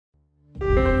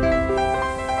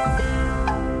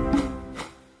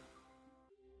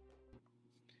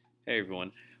Hey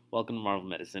everyone, welcome to Marvel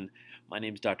Medicine. My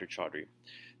name is Dr. Chaudhry.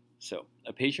 So,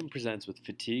 a patient presents with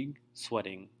fatigue,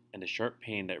 sweating, and a sharp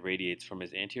pain that radiates from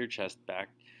his anterior chest back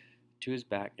to his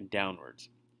back and downwards.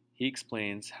 He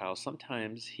explains how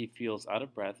sometimes he feels out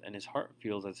of breath and his heart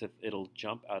feels as if it'll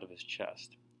jump out of his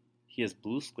chest. He has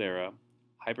blue sclera,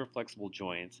 hyperflexible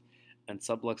joints, and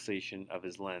subluxation of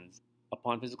his lens.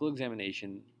 Upon physical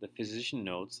examination, the physician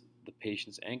notes the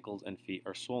patient's ankles and feet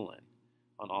are swollen.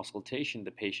 On auscultation, the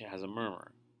patient has a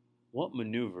murmur. What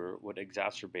maneuver would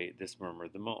exacerbate this murmur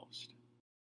the most?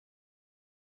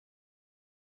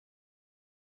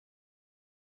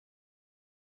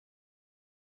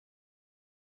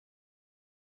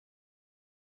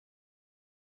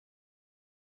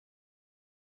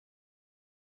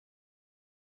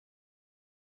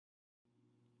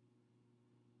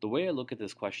 The way I look at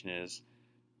this question is,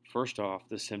 first off,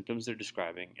 the symptoms they're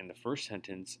describing in the first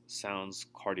sentence sounds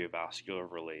cardiovascular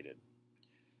related.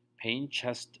 Pain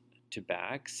chest to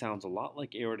back sounds a lot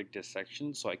like aortic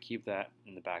dissection, so I keep that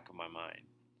in the back of my mind.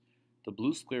 The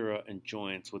blue sclera and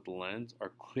joints with the lens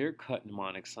are clear-cut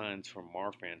mnemonic signs for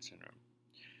Marfan syndrome.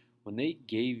 When they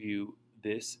gave you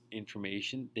this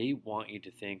information, they want you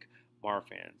to think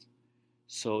Marfan's,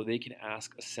 so they can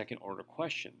ask a second order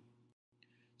question.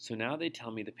 So now they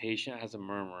tell me the patient has a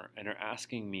murmur and are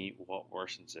asking me what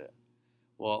worsens it.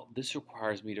 Well, this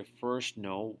requires me to first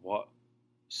know what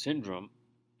syndrome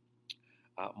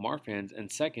Marfan's,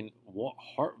 and second, what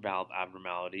heart valve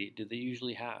abnormality do they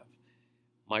usually have?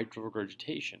 Mitral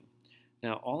regurgitation.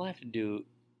 Now, all I have to do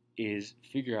is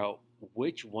figure out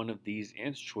which one of these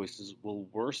answer choices will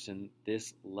worsen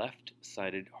this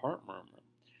left-sided heart murmur.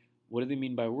 What do they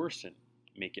mean by worsen?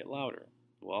 Make it louder.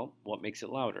 Well, what makes it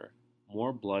louder?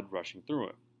 More blood rushing through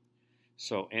it.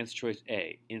 So answer choice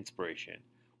A, inspiration,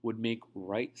 would make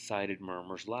right-sided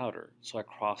murmurs louder, so I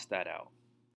cross that out.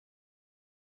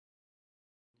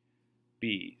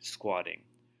 B, squatting,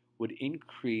 would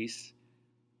increase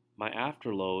my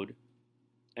afterload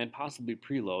and possibly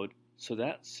preload, so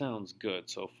that sounds good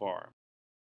so far.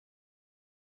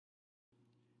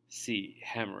 C,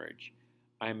 hemorrhage.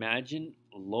 I imagine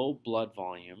low blood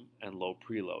volume and low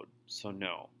preload, so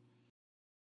no.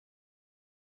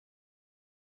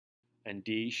 And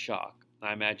D, shock.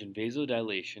 I imagine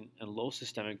vasodilation and low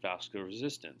systemic vascular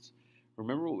resistance.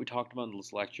 Remember what we talked about in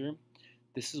this lecture?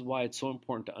 This is why it's so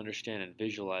important to understand and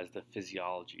visualize the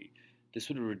physiology. This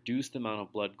would reduce the amount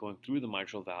of blood going through the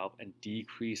mitral valve and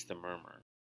decrease the murmur.